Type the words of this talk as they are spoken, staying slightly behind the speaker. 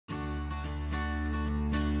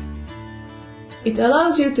It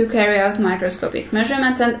allows you to carry out microscopic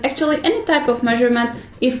measurements and actually any type of measurements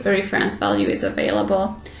if a reference value is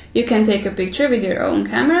available. You can take a picture with your own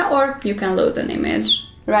camera or you can load an image.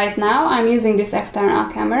 Right now I'm using this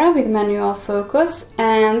external camera with manual focus,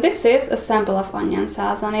 and this is a sample of onion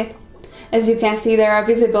cells on it. As you can see, there are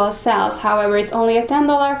visible cells, however it's only a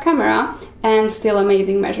 $10 camera and still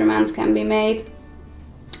amazing measurements can be made.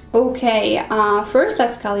 Okay, first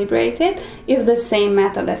let's calibrate it. It's the same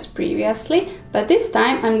method as previously, but this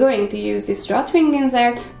time I'm going to use this rod ring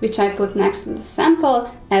insert, which I put next to the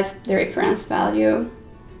sample as the reference value.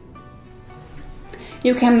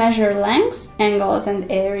 You can measure lengths, angles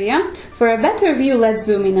and area. For a better view, let's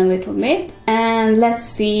zoom in a little bit and let's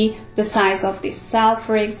see the size of this cell,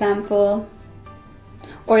 for example.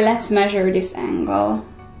 Or let's measure this angle.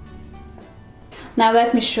 Now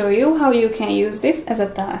let me show you how you can use this as a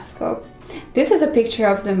telescope. This is a picture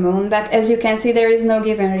of the moon, but as you can see there is no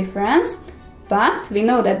given reference, but we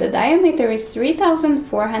know that the diameter is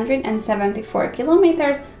 3,474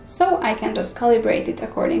 kilometers, so I can just calibrate it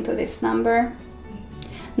according to this number.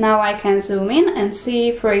 Now I can zoom in and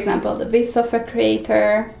see, for example, the width of a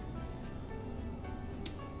crater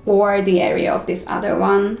or the area of this other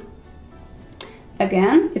one.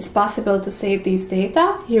 Again, it's possible to save these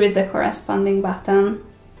data. Here is the corresponding button.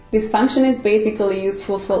 This function is basically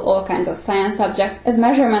useful for all kinds of science subjects, as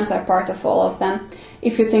measurements are part of all of them.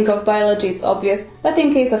 If you think of biology, it's obvious, but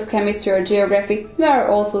in case of chemistry or geography, there are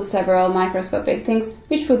also several microscopic things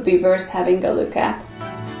which would be worth having a look at.